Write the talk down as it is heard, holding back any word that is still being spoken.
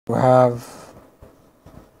we have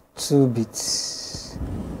 2 beats.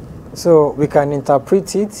 So we can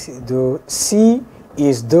interpret it. The C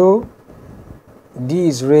is do, D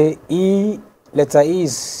is re, E, letter E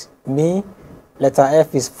is mi, letter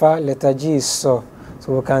F is fa, letter G is so.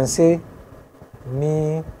 So we can say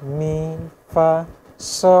mi, fa,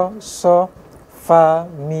 so, fa,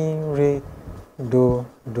 mi, re, do,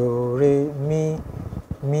 re, mi,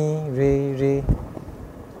 re,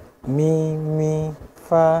 mi,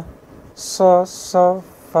 fa, so,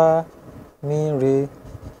 fa, mi, re,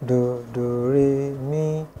 do, re,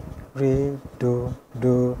 mi, re,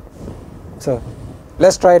 do. So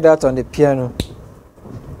let's try that on the piano.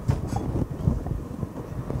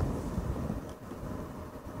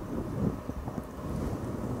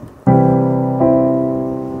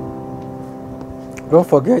 Don't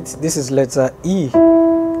forget, this is letter E.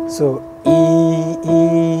 So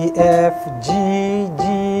E, F, G,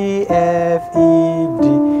 F, E, D,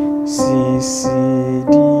 C,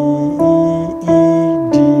 D,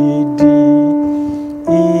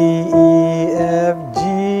 E, F, G,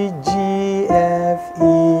 F, E,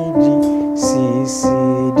 D, C,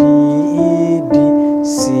 D,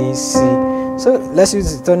 C. So let's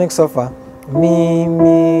use the tonic solfa. Mi,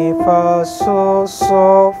 fa, so,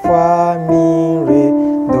 fa, mi, re,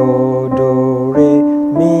 do, re,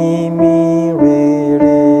 mi,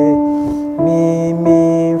 re,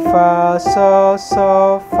 mi, fa,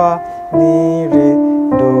 so, fa, mi, re,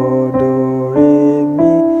 do, re,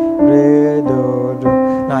 mi, re, do.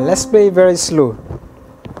 Now let's play very slow.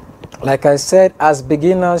 Like I said, as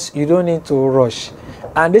beginners, you don't need to rush.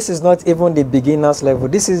 And this is not even the beginner's level.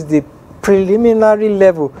 This is the preliminary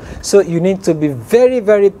level, so you need to be very,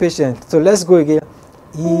 very patient. So let's go again.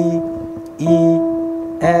 E,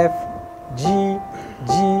 F, G,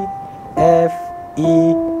 F,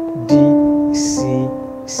 E, D, C,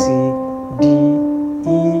 D,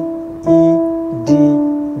 E, D,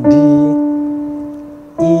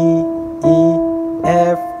 E,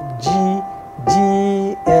 F, G,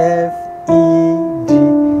 F, E, D,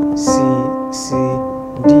 C,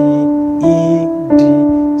 D, E, D,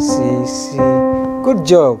 C. Good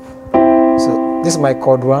job. So this is my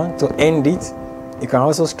chord 1 to end it. You can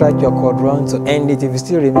also strike your chord 1 to end it if you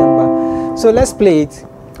still remember. So let's play it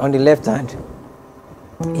on the left hand.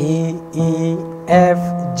 E, F,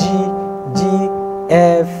 G,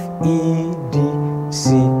 F, E, D, C,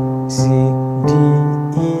 D,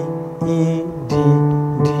 E, D,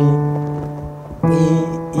 E,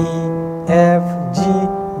 F, G,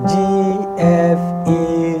 F, E,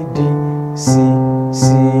 D, C,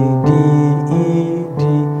 D, E, D,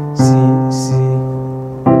 C.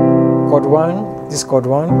 Chord 1, this chord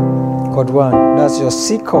 1, that's your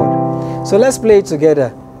C chord. So let's play it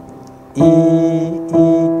together. E,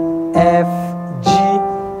 F, G,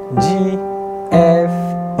 F,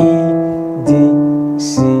 E, D,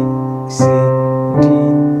 C, D,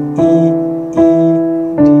 E,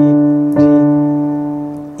 D,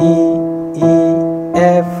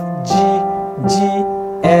 F, G,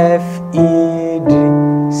 F, E, D,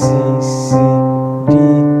 C, D,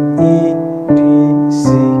 E, D, C.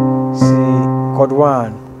 Chord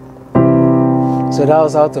 1. So that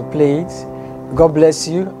was how to play it. God bless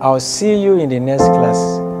you. I'll see you in the next class.